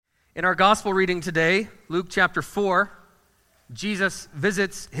In our gospel reading today, Luke chapter 4, Jesus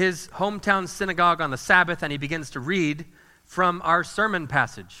visits his hometown synagogue on the Sabbath, and he begins to read from our sermon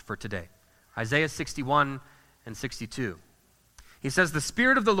passage for today, Isaiah 61 and 62. He says, "The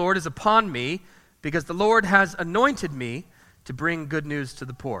Spirit of the Lord is upon me, because the Lord has anointed me to bring good news to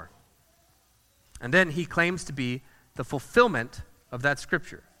the poor." And then he claims to be the fulfillment of that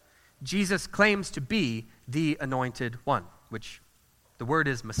scripture. Jesus claims to be the anointed one, which the word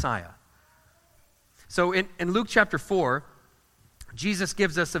is Messiah. So in Luke chapter 4, Jesus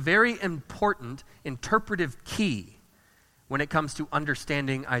gives us a very important interpretive key when it comes to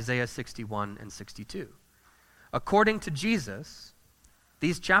understanding Isaiah 61 and 62. According to Jesus,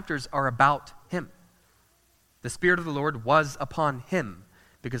 these chapters are about him. The Spirit of the Lord was upon him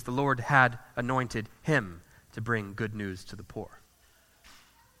because the Lord had anointed him to bring good news to the poor.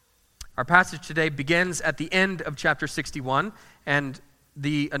 Our passage today begins at the end of chapter 61, and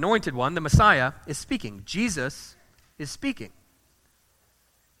the anointed one, the Messiah, is speaking. Jesus is speaking.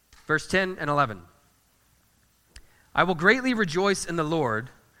 Verse 10 and 11. "I will greatly rejoice in the Lord.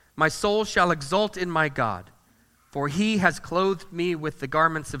 My soul shall exult in my God. For he has clothed me with the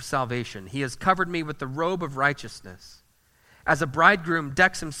garments of salvation. He has covered me with the robe of righteousness. As a bridegroom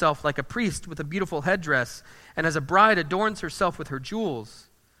decks himself like a priest with a beautiful headdress, and as a bride adorns herself with her jewels.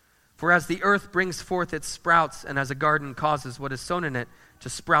 For as the earth brings forth its sprouts, and as a garden causes what is sown in it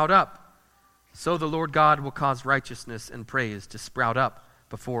to sprout up, so the Lord God will cause righteousness and praise to sprout up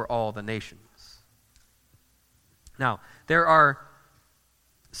before all the nations." Now, there are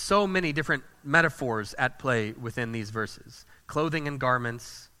so many different metaphors at play within these verses. Clothing and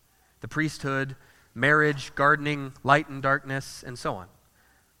garments, the priesthood, marriage, gardening, light and darkness, and so on.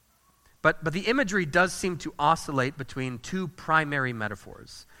 But the imagery does seem to oscillate between two primary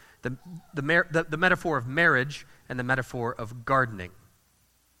metaphors. The metaphor of marriage and the metaphor of gardening.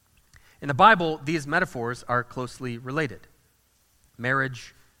 In the Bible, these metaphors are closely related.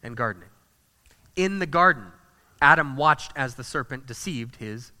 Marriage and gardening. In the garden, Adam watched as the serpent deceived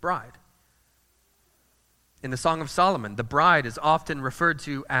his bride. In the Song of Solomon, the bride is often referred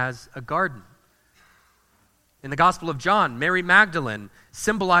to as a garden. In the Gospel of John, Mary Magdalene,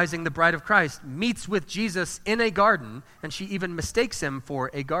 symbolizing the bride of Christ, meets with Jesus in a garden, and she even mistakes him for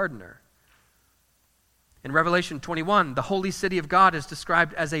a gardener. In Revelation 21, the holy city of God is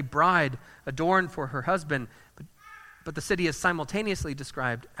described as a bride adorned for her husband, but the city is simultaneously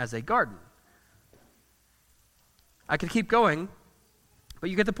described as a garden. I could keep going,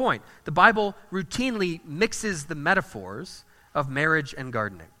 but you get the point. The Bible routinely mixes the metaphors of marriage and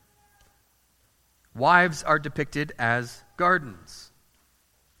gardening. Wives are depicted as gardens,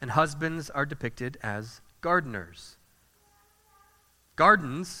 and husbands are depicted as gardeners.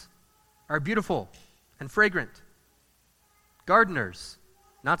 Gardens are beautiful and fragrant. Gardeners,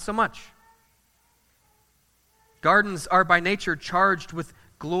 not so much. Gardens are by nature charged with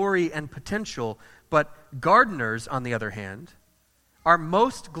glory and potential, but gardeners, on the other hand, are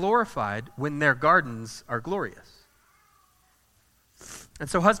most glorified when their gardens are glorious. And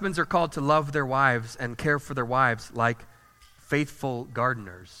so husbands are called to love their wives and care for their wives like faithful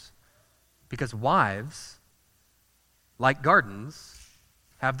gardeners, because wives, like gardens,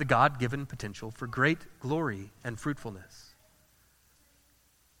 have the God-given potential for great glory and fruitfulness.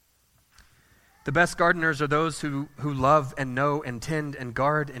 The best gardeners are those who love and know and tend and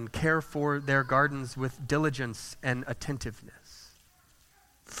guard and care for their gardens with diligence and attentiveness.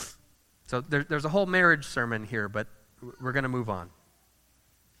 So there's a whole marriage sermon here, but we're going to move on.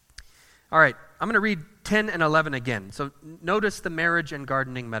 All right, I'm going to read 10 and 11 again. So notice the marriage and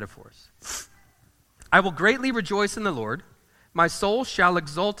gardening metaphors. "I will greatly rejoice in the Lord. My soul shall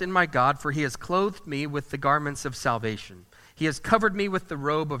exult in my God, for he has clothed me with the garments of salvation. He has covered me with the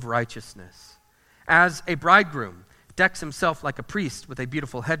robe of righteousness. As a bridegroom decks himself like a priest with a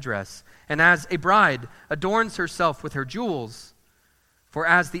beautiful headdress, and as a bride adorns herself with her jewels. For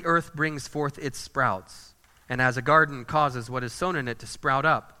as the earth brings forth its sprouts, and as a garden causes what is sown in it to sprout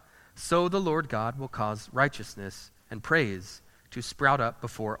up, so the Lord God will cause righteousness and praise to sprout up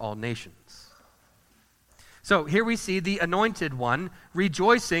before all nations." So here we see the anointed one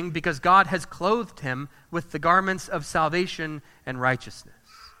rejoicing because God has clothed him with the garments of salvation and righteousness.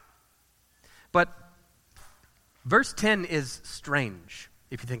 But verse 10 is strange,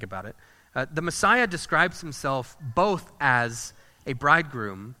 if you think about it. The Messiah describes himself both as a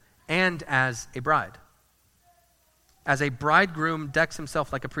bridegroom and as a bride. As a bridegroom decks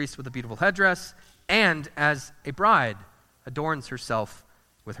himself like a priest with a beautiful headdress, and as a bride adorns herself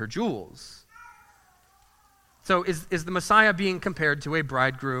with her jewels. So is the Messiah being compared to a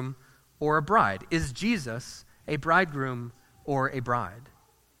bridegroom or a bride? Is Jesus a bridegroom or a bride?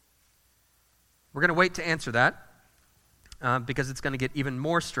 We're going to wait to answer that because it's going to get even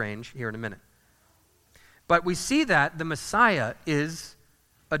more strange here in a minute. But we see that the Messiah is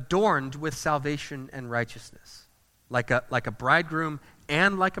adorned with salvation and righteousness, like a bridegroom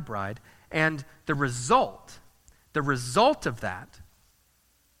and like a bride. And the result of that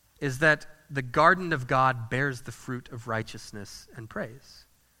is that the garden of God bears the fruit of righteousness and praise.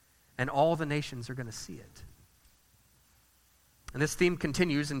 And all the nations are going to see it. And this theme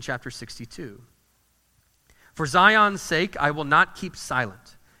continues in chapter 62. For Zion's sake, I will not keep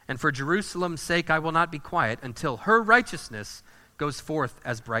silent, and for Jerusalem's sake, I will not be quiet until her righteousness goes forth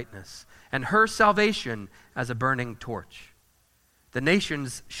as brightness, and her salvation as a burning torch. The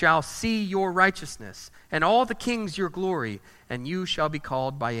nations shall see your righteousness, and all the kings your glory, and you shall be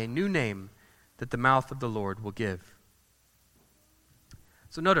called by a new name that the mouth of the Lord will give.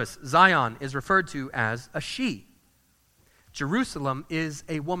 So notice, Zion is referred to as a she. Jerusalem is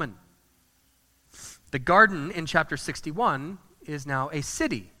a woman. The garden in chapter 61 is now a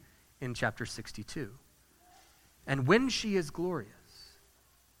city in chapter 62. And when she is glorious,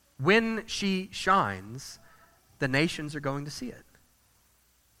 when she shines, the nations are going to see it.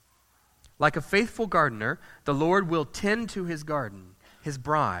 Like a faithful gardener, the Lord will tend to his garden, his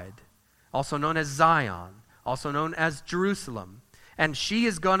bride, also known as Zion, also known as Jerusalem. And she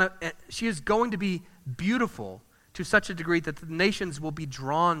is going to be beautiful to such a degree that the nations will be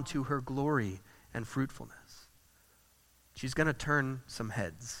drawn to her glory and fruitfulness. She's going to turn some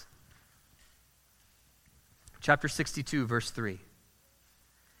heads. Chapter 62, verse 3.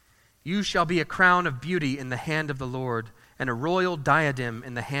 You shall be a crown of beauty in the hand of the Lord, and a royal diadem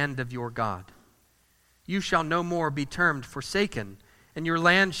in the hand of your God. You shall no more be termed forsaken, and your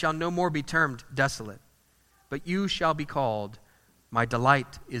land shall no more be termed desolate. But you shall be called, my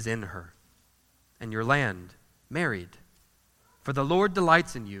delight is in her, and your land married. For the Lord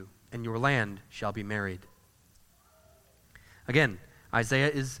delights in you, and your land shall be married. Again, Isaiah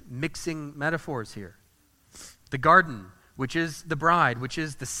is mixing metaphors here. The garden, which is the bride, which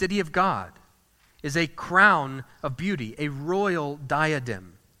is the city of God, is a crown of beauty, a royal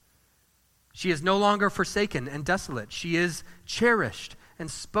diadem. She is no longer forsaken and desolate. She is cherished and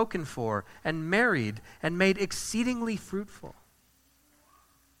spoken for and married and made exceedingly fruitful.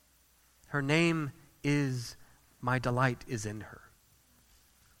 Her name is my delight is in her.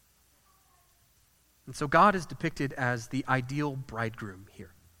 And so God is depicted as the ideal bridegroom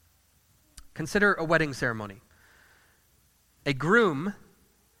here. Consider a wedding ceremony. A groom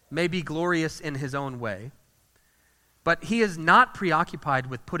may be glorious in his own way, but he is not preoccupied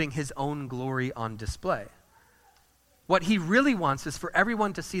with putting his own glory on display. What he really wants is for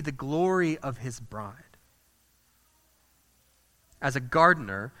everyone to see the glory of his bride. As a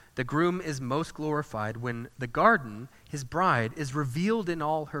gardener, the groom is most glorified when the garden, his bride, is revealed in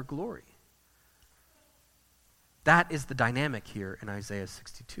all her glory. That is the dynamic here in Isaiah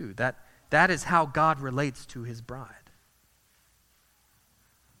 62. That is how God relates to his bride.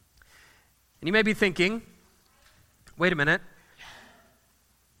 And you may be thinking, wait a minute,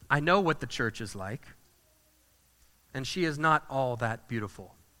 I know what the church is like, and she is not all that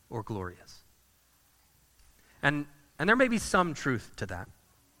beautiful or glorious. And there may be some truth to that,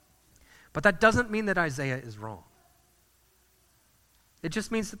 but that doesn't mean that Isaiah is wrong. It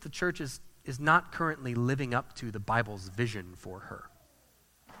just means that the church is not currently living up to the Bible's vision for her.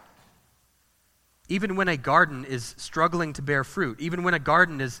 Even when a garden is struggling to bear fruit, even when a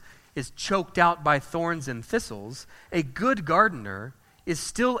garden is choked out by thorns and thistles, a good gardener is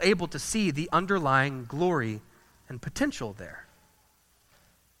still able to see the underlying glory and potential there.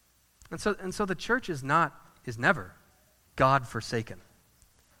 And so the church is never God forsaken.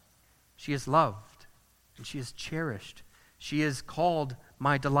 She is loved and she is cherished. She is called,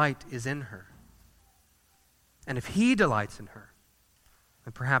 my delight is in her. And if he delights in her,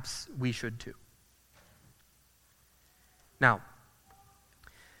 then perhaps we should too. Now,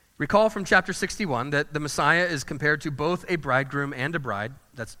 recall from chapter 61 that the Messiah is compared to both a bridegroom and a bride.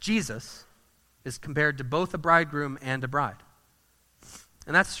 That's Jesus is compared to both a bridegroom and a bride.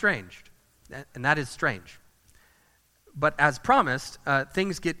 And that's strange. And that is strange. But as promised,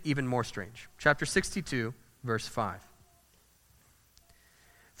 things get even more strange. Chapter 62, verse 5.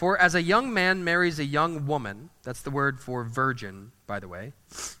 For as a young man marries a young woman, that's the word for virgin, by the way.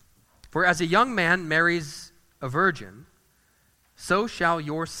 For as a young man marries a virgin, so shall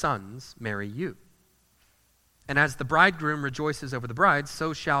your sons marry you. And as the bridegroom rejoices over the bride,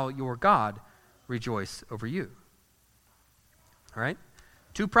 so shall your God rejoice over you. All right?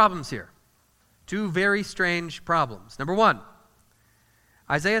 Two problems here. Two very strange problems. Number one,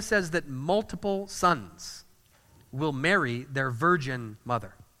 Isaiah says that multiple sons will marry their virgin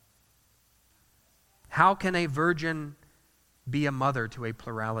mother. How can a virgin be a mother to a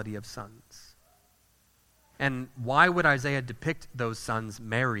plurality of sons? And why would Isaiah depict those sons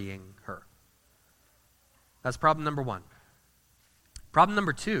marrying her? That's problem number one. Problem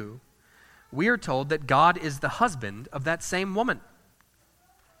number two, we are told that God is the husband of that same woman.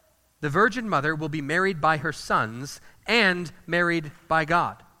 The virgin mother will be married by her sons and married by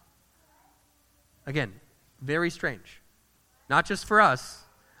God. Again, very strange. Not just for us.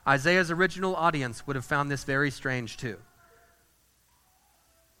 Isaiah's original audience would have found this very strange too.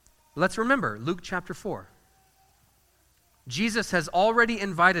 Let's remember Luke chapter 4. Jesus has already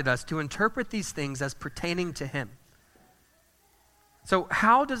invited us to interpret these things as pertaining to him. So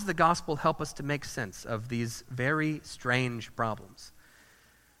how does the gospel help us to make sense of these very strange problems?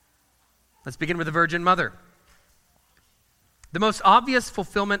 Let's begin with the Virgin Mother. The most obvious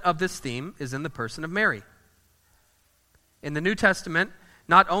fulfillment of this theme is in the person of Mary. In the New Testament,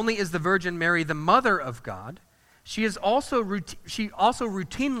 not only is the Virgin Mary the mother of God, she also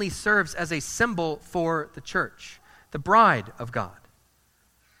routinely serves as a symbol for the church, the bride of God.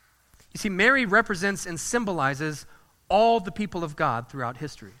 You see, Mary represents and symbolizes all the people of God throughout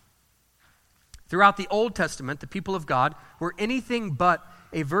history. Throughout the Old Testament, the people of God were anything but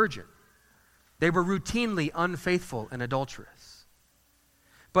a virgin. They were routinely unfaithful and adulterous.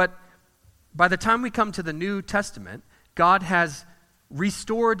 But by the time we come to the New Testament, God has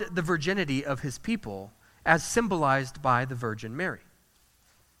restored the virginity of his people as symbolized by the Virgin Mary.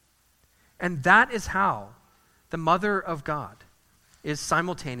 And that is how the mother of God is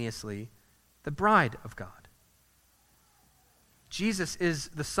simultaneously the bride of God. Jesus is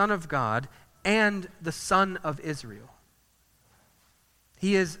the Son of God and the Son of Israel.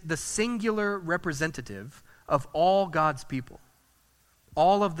 He is the singular representative of all God's people.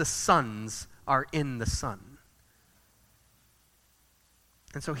 All of the sons are in the Son.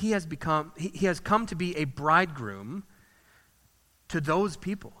 And so he has come to be a bridegroom to those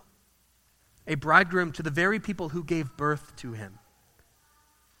people. A bridegroom to the very people who gave birth to him.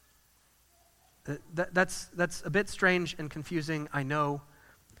 That's a bit strange and confusing, I know,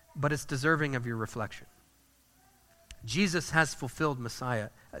 but it's deserving of your reflection. Jesus has fulfilled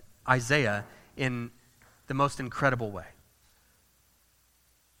Isaiah in the most incredible way.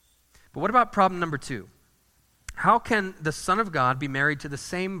 But what about problem number two? How can the Son of God be married to the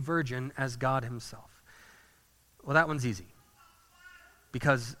same virgin as God himself? Well, that one's easy.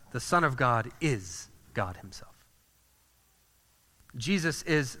 Because the Son of God is God himself. Jesus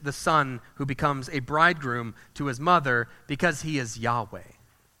is the Son who becomes a bridegroom to his mother because he is Yahweh.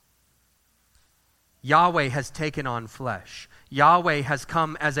 Yahweh has taken on flesh. Yahweh has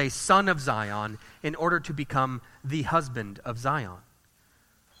come as a son of Zion in order to become the husband of Zion.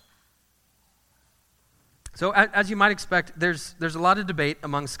 So as you might expect, there's a lot of debate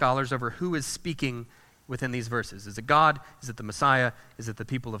among scholars over who is speaking within these verses. Is it God? Is it the Messiah? Is it the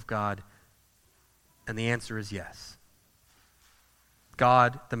people of God? And the answer is yes.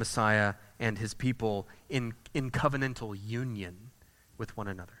 God, the Messiah, and his people in covenantal union with one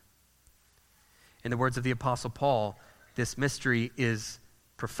another. In the words of the Apostle Paul, this mystery is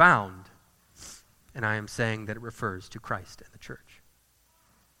profound, and I am saying that it refers to Christ and the church.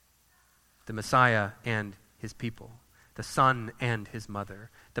 The Messiah and his people, the Son and his mother,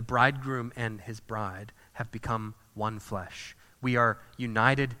 the bridegroom and his bride have become one flesh. We are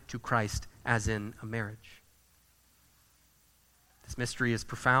united to Christ as in a marriage. This mystery is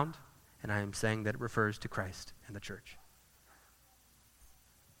profound, and I am saying that it refers to Christ and the church.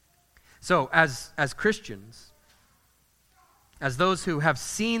 So, as Christians, as those who have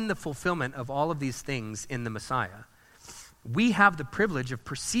seen the fulfillment of all of these things in the Messiah, we have the privilege of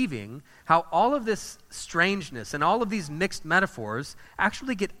perceiving how all of this strangeness and all of these mixed metaphors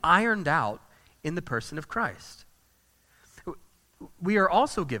actually get ironed out in the person of Christ. We are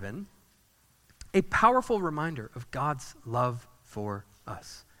also given a powerful reminder of God's love for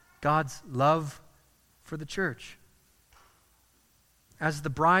us, God's love for the church. As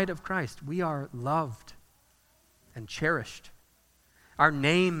the bride of Christ, we are loved and cherished. Our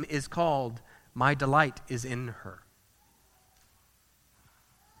name is called, "My delight is in her."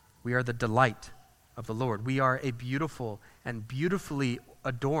 We are the delight of the Lord. We are a beautiful and beautifully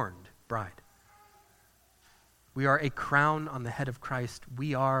adorned bride. We are a crown on the head of Christ.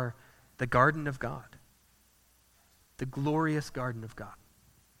 We are the garden of God, the glorious garden of God.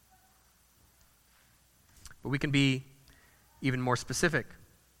 But we can be even more specific.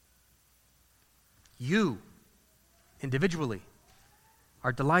 You, individually,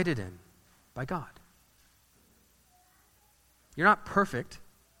 are delighted in by God. You're not perfect,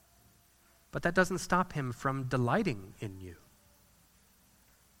 but that doesn't stop him from delighting in you.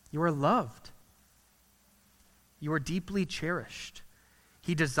 You are loved You are deeply cherished.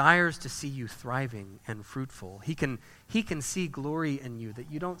 He desires to see you thriving and fruitful. He can see glory in you that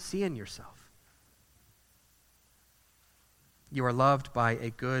you don't see in yourself. You are loved by a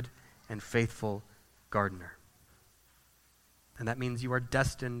good and faithful gardener. And that means you are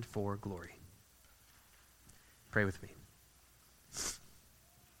destined for glory. Pray with me.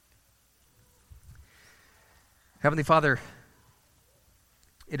 Heavenly Father,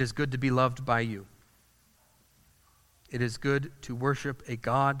 it is good to be loved by you. It is good to worship a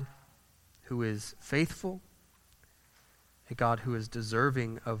God who is faithful, a God who is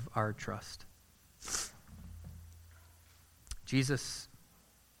deserving of our trust. Jesus,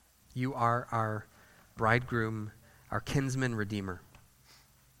 you are our bridegroom, our kinsman redeemer.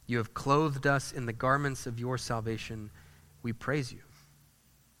 You have clothed us in the garments of your salvation. We praise you,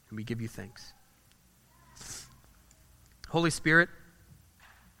 and we give you thanks. Holy Spirit,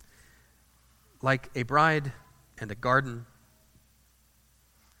 like a bride and a garden,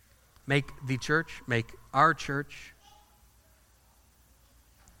 make the church, make our church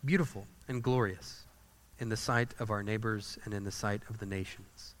beautiful and glorious in the sight of our neighbors and in the sight of the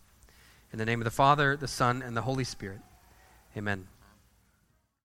nations. In the name of the Father, the Son, and the Holy Spirit, amen.